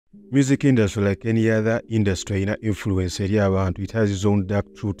Music industry, like any other industry, in influence area abantu, it has its own dark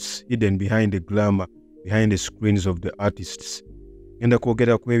truths hidden behind the glamour, behind the screens of the artists. Ngenda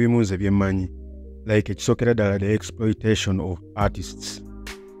kwogera ku ebimu nze bye mmanyi, like ekisookera ddala the exploitation of artists.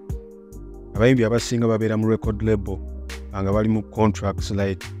 Abayimbi abasinga babeera mu record label nga bali mu contracts,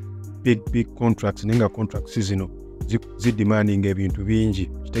 like big contracts, nenga contracts zino zidemanding ebintu bingi,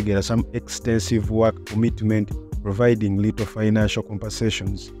 kitegeera some extensive work commitment, providing little financial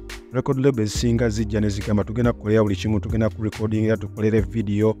compensations. Record labels singa zijja ne zigamba tugenda kukolera buli kimu, tugenda ku recording era tukolere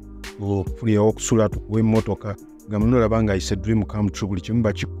video, okufunira okusula, tukuwe emmotoka, nga mulaba nga is a dream come true, buli kimu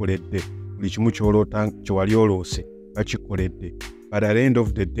bakikoledde, buli kimu ky'oloota kyewali oloose bakikoledde. But at the end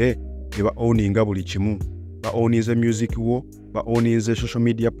of the day ba owninga buli kimu, ba owninze music wo, ba owninze social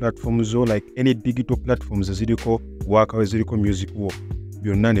media platforms wo, like any digital platforms ziriko waka we ziriko music wo,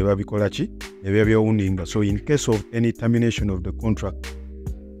 byonna ne babikola ki, ne byawuninga. So in case of any termination of the contract,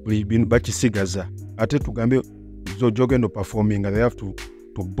 bakisigaza ate tugambe zogendo performing, they have to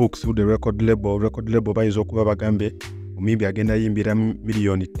book through the record label bayinza okuba bagambe omuyimbi agenda yimbira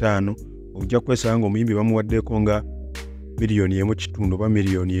miliyoni 5, ojja kwesanga omuyimbi bamuwaddeko nga miliyoni 1.5 oba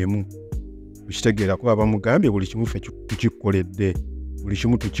miliyoni 1. Tukitegeera kuba bamugambye buli kimu ffe tukikoledde, buli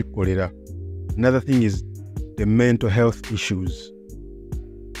kimu tukikolera. Another thing is the mental health issues.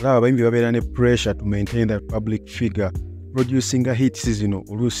 Laba abayimbi babeera ne pressure to maintain that public figure. Producing a hit season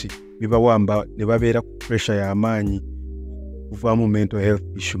olusi bibawamba ne babeera ku pressure y'amaanyi kuvaamu mental health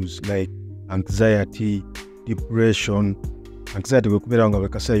issues like anxiety, depression. Anxiety bwe kubeera nga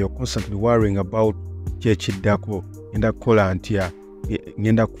bekasa you're constantly worrying about kyekiddako, ngenda kukola ntya,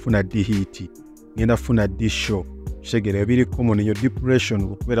 ngenda kufuna di hit, ngenda kufuna di show. Kitegeera ebiri common in your depression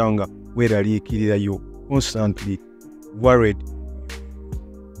bwe kubeera nga weeraliikirira, you're constantly worried,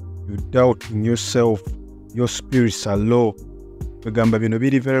 you doubting yourself, your spirits are low. Begamba bino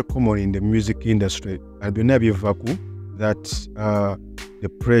biri very common in the music industry. And byonna bivaku that the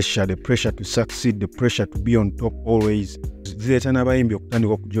pressure to succeed, the pressure to be on top always. Zireeta n'abayimbi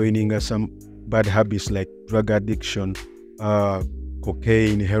okutandika okujoininga some bad habits like drug addiction,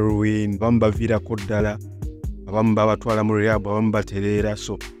 cocaine, heroin, abamu baviirako ddala, abamu babatwala mu rehab, abamu batereera.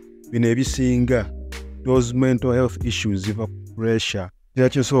 So bino ebisinga, those mental health issues ziva ku pressure.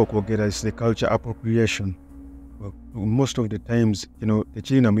 Is the culture appropriation. Well, most of the times, the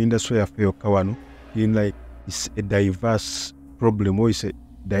China industry affair kawano, in like it's a diverse problem, or it's a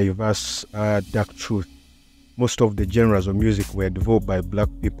diverse dark truth. Most of the genres of music were developed by black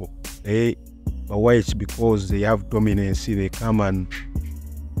people. But why? It's because they have dominance. They come and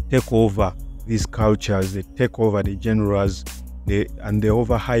take over these cultures. They take over the genres. They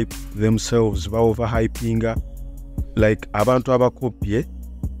overhype themselves. By overhyping. Like abantu abakopye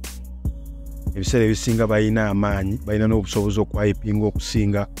ebiseera ebisinga balina amaanyi, balina n'obusobozi okuhypinga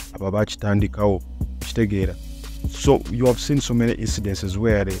okusinga abo bakitandikawo, kitegeera. So you have seen so many incidences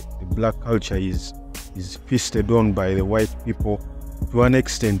where the black culture is feasted on by the white people to an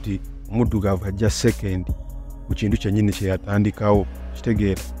extent omuddugavu ajja second ku kintu kyennyini kye yatandikawo,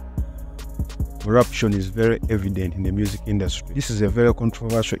 kitegeera. Corruption is very evident in the music industry. This is a very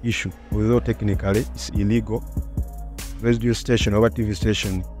controversial issue, although technically it's illegal. Radio station or TV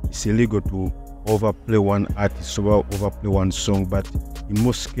station, it's illegal to overplay one artist or overplay one song, but in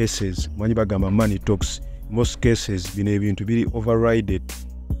most cases, money talks. In most cases, been able to be overridden.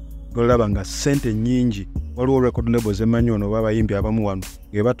 Golabanga sente nyingi, waliwo record labels emanyi ono babayimbi abamu wano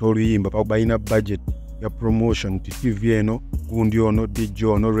ngebata oluyimba balina budget ya promotion ti TV eno, gundi ono, DJ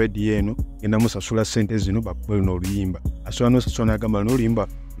ono, radio eno, ngenda musasula sente zino bakubali n'oluyimba. Asobola n'osasula n'agamba n'oluyimba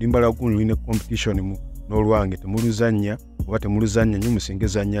la gundi lulina competition mu n'olwange temuluzannya oba temuluzannya nnyo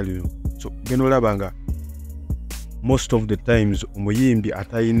musengezannya lino. So genda olabanga most of the times omuyimbi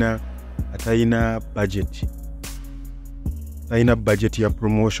atayina budget ya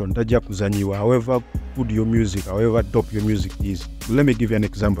promotion tajja kuzanyiwa, however good your music, however dope your music is. Let me give you an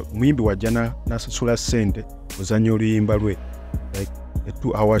example. Omuyimbi wajja n'asasula sente ozannya oluyimba lwe, like a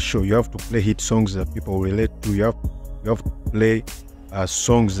 2-hour show. You have to play hit songs that people relate to. You have to play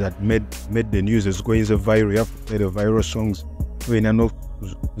songs that made the news, is going viral. You have to play the viral songs. So in no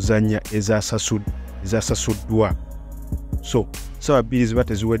zanya ezasasuddwa. So abirizi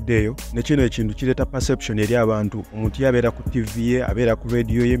bateziweddeyo ne kino ekintu kireeta perception eri abantu. Omuntu yabeera ku TV ye, abeera ku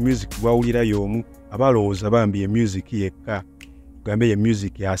radio ye, music gwawulira y'omu, abalowooza bambi ye music yekka, tugambe ye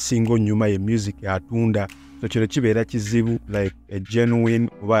music asinga onyuma, ye music atunda. So kino kibeera kizibu, like a genuine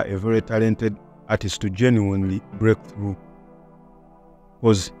or a very talented artist to genuinely break through,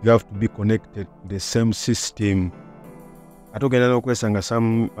 because you have to be connected to the same system. Atogenda n'okwesanga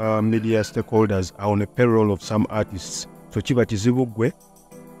some media stakeholders are on a payroll of some artists. So kiba kizibu gwe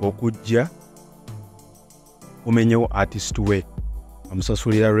okujja omenyewo artist we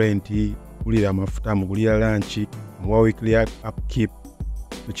amusasulira renti, kulira amafuta, amugulira lunch, amuwa weekly upkeep,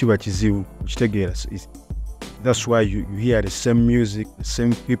 tekiba kizibu okitegeera. That's why you hear the same music, the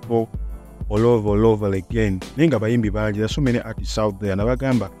same people all over again. Ninga bayimbi bangi, there's so many artists out there.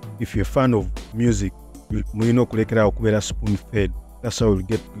 Nabagamba, if you're a fan of music, mulina okulekera okubeera spoon fed. That's how you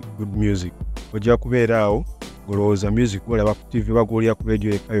get good music. Ojja kubeera awo golowooza music olaba ku TV bagulira ku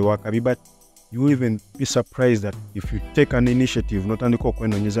radio ekayo wakabi, but you will even be surprised that if you take an initiative notandika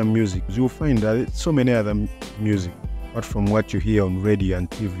okwenonyeza music, you will find that so many other music apart from what you hear on radio and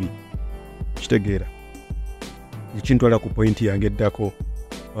TV. Kitegeera ekintwala ku point yange eddako,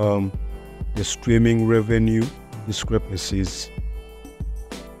 the streaming revenue discrepancies.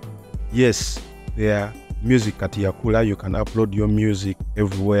 Yes, there are music kati yakula, you can upload your music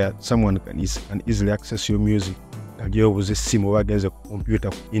everywhere. Someone can easily access your music. Kajja obuze essimu oba agenze ku computer,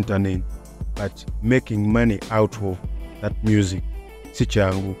 ku internet. But making money out of that music si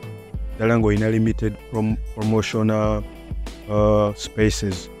kyangu. Ddala ng'olina limited promotional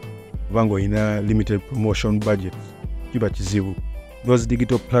spaces, oba ng'olina limited promotion budgets, kiba kizibu. Those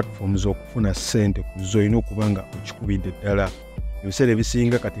digital platforms okufuna ssente ku zo olina okuba nga okikubidde ddala. Ebiseera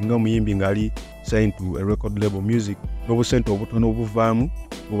ebisinga kati nga omuyimbi ng'ali signed to a record label, music n'obusente obutono obuvaamu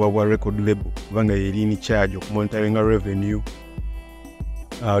buba bwa record label kubanga yerini charge okumonitoringa revenue,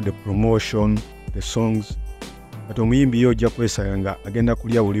 the promotion, the songs. Kati omuyimbi yo ojja kwesanga nga agenda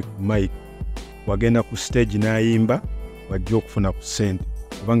kulya buli ku mic, wagenda ku stage n'ayimba wajja okufuna ku ssente,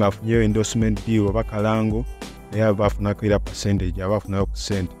 kubanga afunyeyo endorsement deal oba kalango naye aba afunako era percentage, aba afunayo ku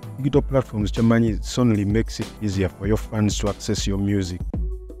ssente. Digital platforms kyamanyi only makes it easier for your fans to access your music.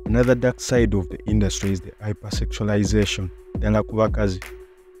 Another dark side of the industry is the hypersexualization. Ddala ku bakazi.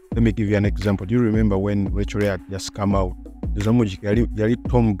 Let me give you an example. Do you remember when Rachel Ray had just come out? Yali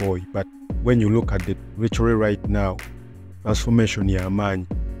tomboy, but when you look at the Rachel Ray right now, transformation yamaanyi.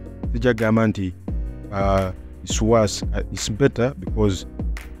 Sijja gamba nti it's worse, it's better, because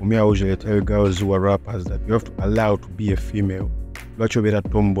for me I usually tell girls who are rappers that you have to allow to be a female. Lwaki obeera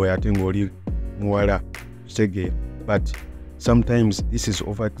tomboy ate ng'oli muwala, kitegeera. But sometimes this is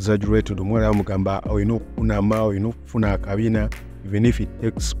over exaggerated. Omuwala bamugamba olina okukunama, olina okufuna akabina, even if it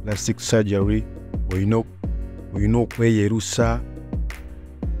takes plastic surgery, olina okweyerusa,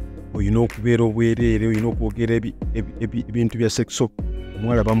 olina okubeera obwereere, olina okwogera ebintu bya sex.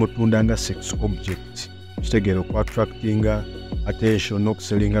 Omuwala bamutunda nga sex object, kitegeera, okwa-attractinga attention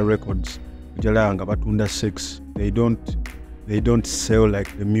n'okusellinga records. Ojala nga batunda sex, they don't sell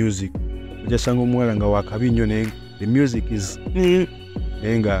like the music. Ojasanga omuwala nga wakabi nnyo naye the music is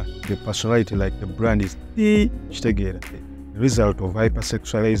nga the personality, like the brand is kitegeera. The result of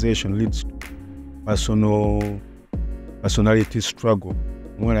hypersexualization leads to personality struggle.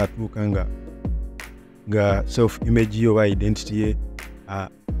 Omuwala atuuka nga self-image yo oba identity ye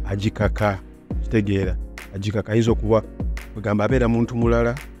agikaka, kitegeera, agikaka. Ayinza okuba kugamba abeera muntu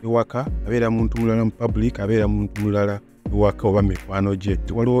mulala ewaka, abeera muntu mulala mu public, abeera muntu mulala ewaka oba mikwano gye.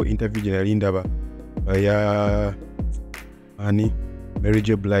 Waliwo interview gye nali ndaba ya Mary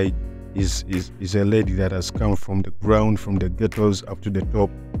J. Blige is a lady that has come from the ground, from the ghettos up to the top.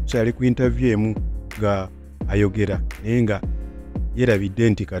 So yali ku interview emu nga ayogera naye nga yerabidde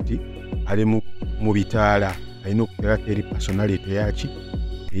nti kati ali mu bitaala, alina okugerako eri personality yaki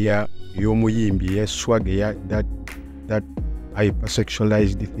ey'omuyimbi, eya swag, eya that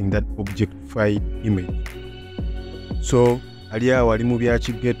hypersexualized thing, that objectified image. So ali awo ali mu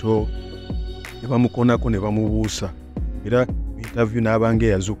byakigeto, ne bamukonako ne bamubuusa, era interview n'abanga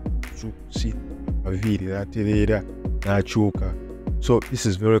eyazukusi aviiri n'atereera n'akyuka. So this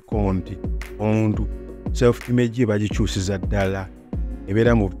is very common. Omuntu self-image ye bagikyusiza ddala,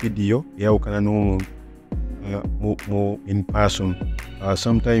 ebeera mu video eyawukana n'omuntu in person.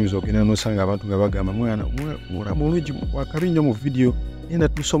 Sometimes ogenda n'osanga abantu nga bagamba mwana mulungi wakabi nnyo mu video, yenda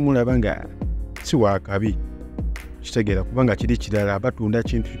tuusa omulaba nga si wakabi, kitegeera, kubanga kiri kirala batunda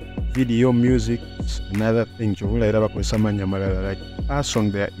kintu video, music, another thing. Kyobula era bakozesa mannya malala, like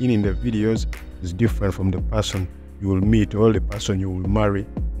person they are in the videos is different from the person you will meet or the person you will marry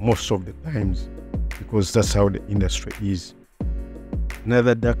most of the times, because that's how the industry is.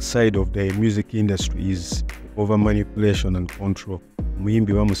 Another dark side of the music industry is over manipulation and control.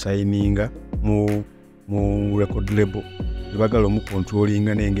 Muyimbi bamusayininga mu record label, nebagala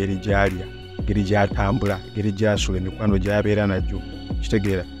omukontrolinga n'engeri gy'alya, engeri gy'atambula, engeri gy'asula, emikwano gy'abeera nagyo,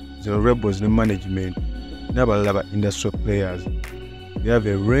 kitegeera. The rebels, the management, n'abalala industry players, they have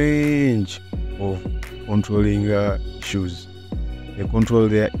a range of controlling issues. They control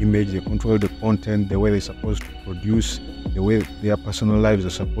their image, they control the content, the way they're supposed to produce, the way their personal lives are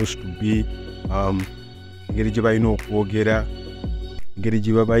supposed to be, engeri gye balina okwogera, engeri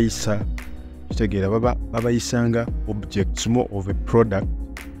gye babayisa, kitegeera babayisanga objects, more of a product,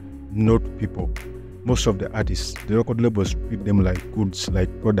 not people. Most of the artists, the record labels treat them like goods, like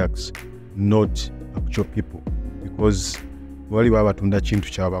products, not actual people, because wali babatunda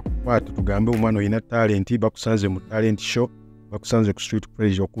kintu kyabakukwata. Tugambe omwana olina talent, bakusanze mu talent show, bakusanze ku street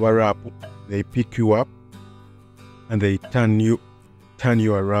pressure okuba rap, they pick you up and they turn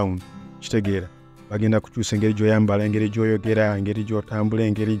you around. Kitegeera bagenda kukyusa engeri gy'oyambala, engeri gy'oyogera, engeri gy'otambula,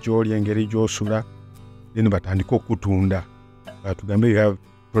 engeri gy'olya, engeri gy'osula, then batandika okutunda. Tugambe you have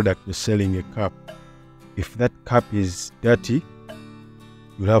product, you're selling a cup. If that cup is dirty,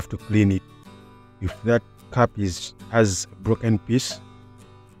 you'll have to clean it. If that cup has a broken piece,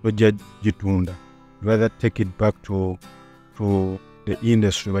 tojja rather take it back to the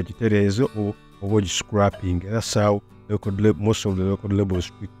industry, bagitereeze oba scrapping. That's how most of the record labels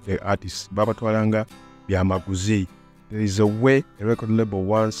treat the artists. Babatwalanga byamaguzi. There is a way a record label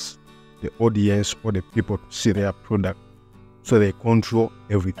wants the audience or the people to see their product, so they control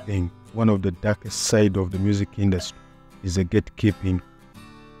everything. One of the darkest side of the music industry is the gatekeeping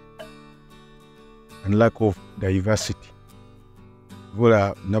and lack of diversity.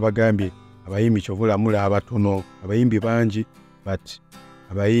 Vola nabagambye abayimbi kyovola mula abatono, abayimbi bangi, but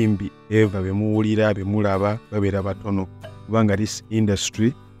abayimbi eva bemuwulira bemulaba babeera batono, kubanga this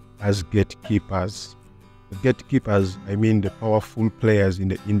industry has gatekeepers. The gatekeepers, I mean the powerful players in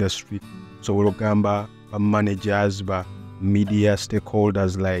the industry. So ologamba ba managers, ba media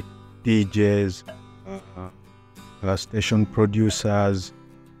stakeholders like DJs, station producers,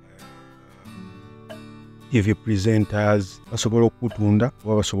 TV presenters, basobola okutunda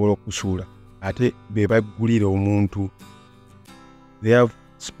oba basobola okusuula ate be bagulira omuntu. They have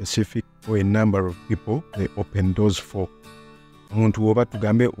specific or a number of people they open doors for. Omuntu oba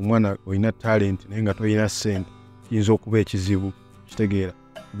tugambe omwana olina talent naye nga tolina ssente, kiyinza okuba ekizibu. Kitegeera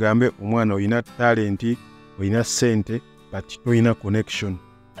tugambe omwana olina talent, olina ssente but tolina connection,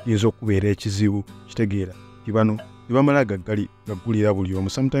 kiyinza okubeera ekizibu. Kitegeera kibano tibamala gaggulira buli omu.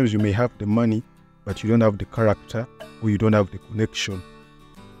 Sometimes you may have the money but you don't have the character or you don't have the connection.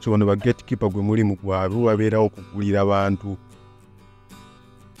 So wano ba gatekeeper gwe mulimu gwabwe babeerawo okugulira bantu.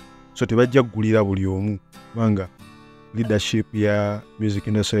 So tebajja kugulira buli omu kubanga leadership ya music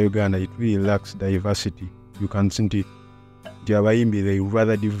industry Uganda, it really lacks diversity. You can see the abayimbi, they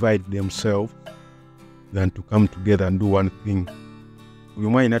rather divide themselves than to come together and do one thing. You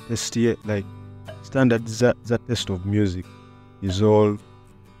might not test here, like standard that test of music is all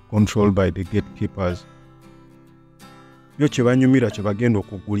controlled by the gatekeepers. Byo kyebanyumira kyebagenda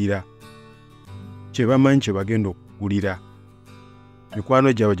okugulira, kyebamanyi kyebagenda okugulira,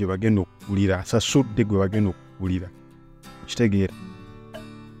 mikwano gyabwe gyebagenda okugulira, sasudde gwe bagenda okugulira. Kitegeera.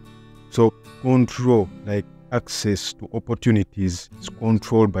 So control, like access to opportunities, is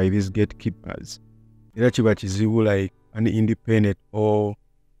controlled by these gatekeepers. Era kiba kizibu like an independent or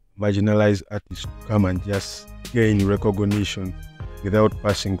marginalized artist to come and just gain recognition without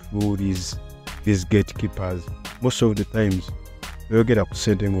passing through these gatekeepers. Most of the times, you get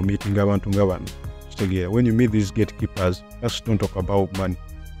upset and meeting abantu nga bano. When you meet these gatekeepers, just don't talk about money.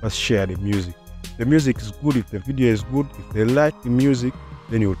 Just share the music. The music is good, if the video is good, if they like the music,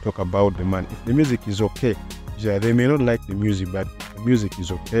 then you will talk about the money. If the music is okay, yeah, they may not like the music, but the music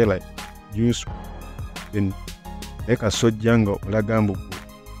is okay, like use, then like a sojjanga olagambo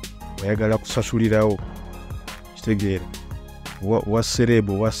oyagala kusasulirawo. Kitegeera wa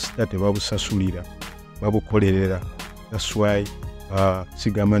serebo wa star tebabusasulira, babukolerera. That's why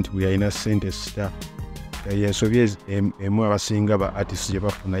sigamba nti buli alina ssente star yensobye emu abasinga ba artists gye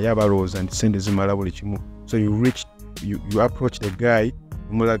bafuna yabalowooza nti ssente zimala buli kimu. So you approach the guy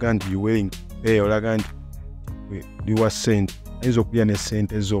omulaga nti you willing to pay, olaga nti liwa ssente, ayinza okulya ne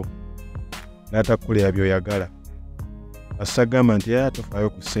ssente zo n'atakukolera by'oyagala. Asagamba nti yaya tofaayo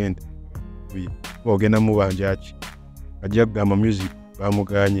ku ssente, ogenda mubanja ki, ajja kugamba music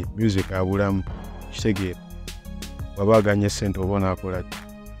bamuganye, music abulamu. Kitegeera baba aganye ssente oba naakola ki.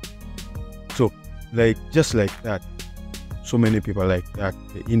 So like just like that, so many people like that.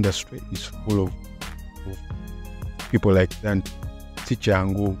 The industry is full of people like that.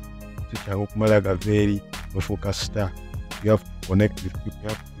 Tichangu kumalaga very ofuka star. You have to connect with people, you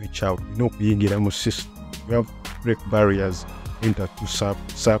have to reach out. You know, kuyingira mu system. You have to break barriers, enter two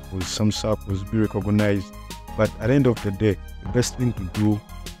circles, some circles be recognized. But at the end of the day, the best thing to do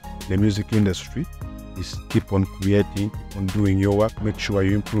in the music industry is keep on creating, keep on doing your work, make sure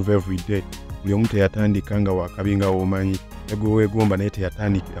you improve every day. Buli omu teyatandika nga wakabinga womanyi, egwe weegomba naye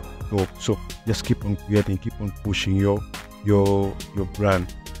teyatandikira ku top. So just keep on creating, keep on pushing your your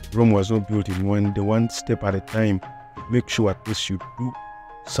brand. Rome was not built in one step at a time. Make sure at least you do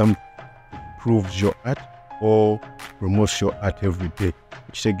some proves your art or promotes your art every day.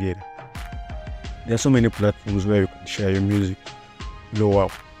 There are so many platforms where you can share your music.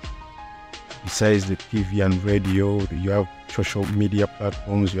 Besides the TV and radio, you have social media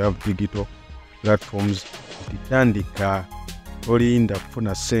platforms, you have digital platforms. Titandika tolinda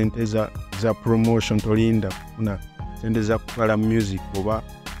kufuna sente za promotion, tolinda kufuna sente za kutwala music oba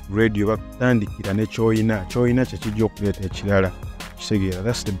radio. Bakutandikira ne choina kyekijja okuleeta ekirala. Kitegeera.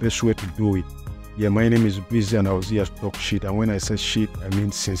 That's the best way to do it. Yeah, my name is Busy and I was here to talk shit. And when I say shit, I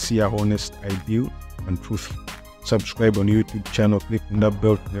mean sincere, honest, ideal, and truthful. Subscribe on YouTube channel, click on that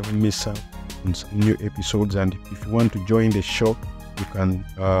bell to never miss out on some new episodes. And if you want to join the show, you can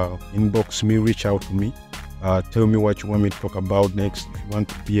inbox me, reach out to me, tell me what you want me to talk about next. If you want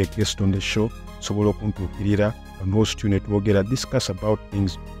to be a guest on the show, sobola okuntuukirira and host you netwogera discuss about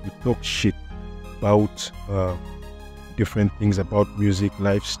things. We talk shit about different things about music,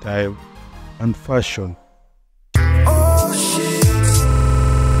 lifestyle, and fashion.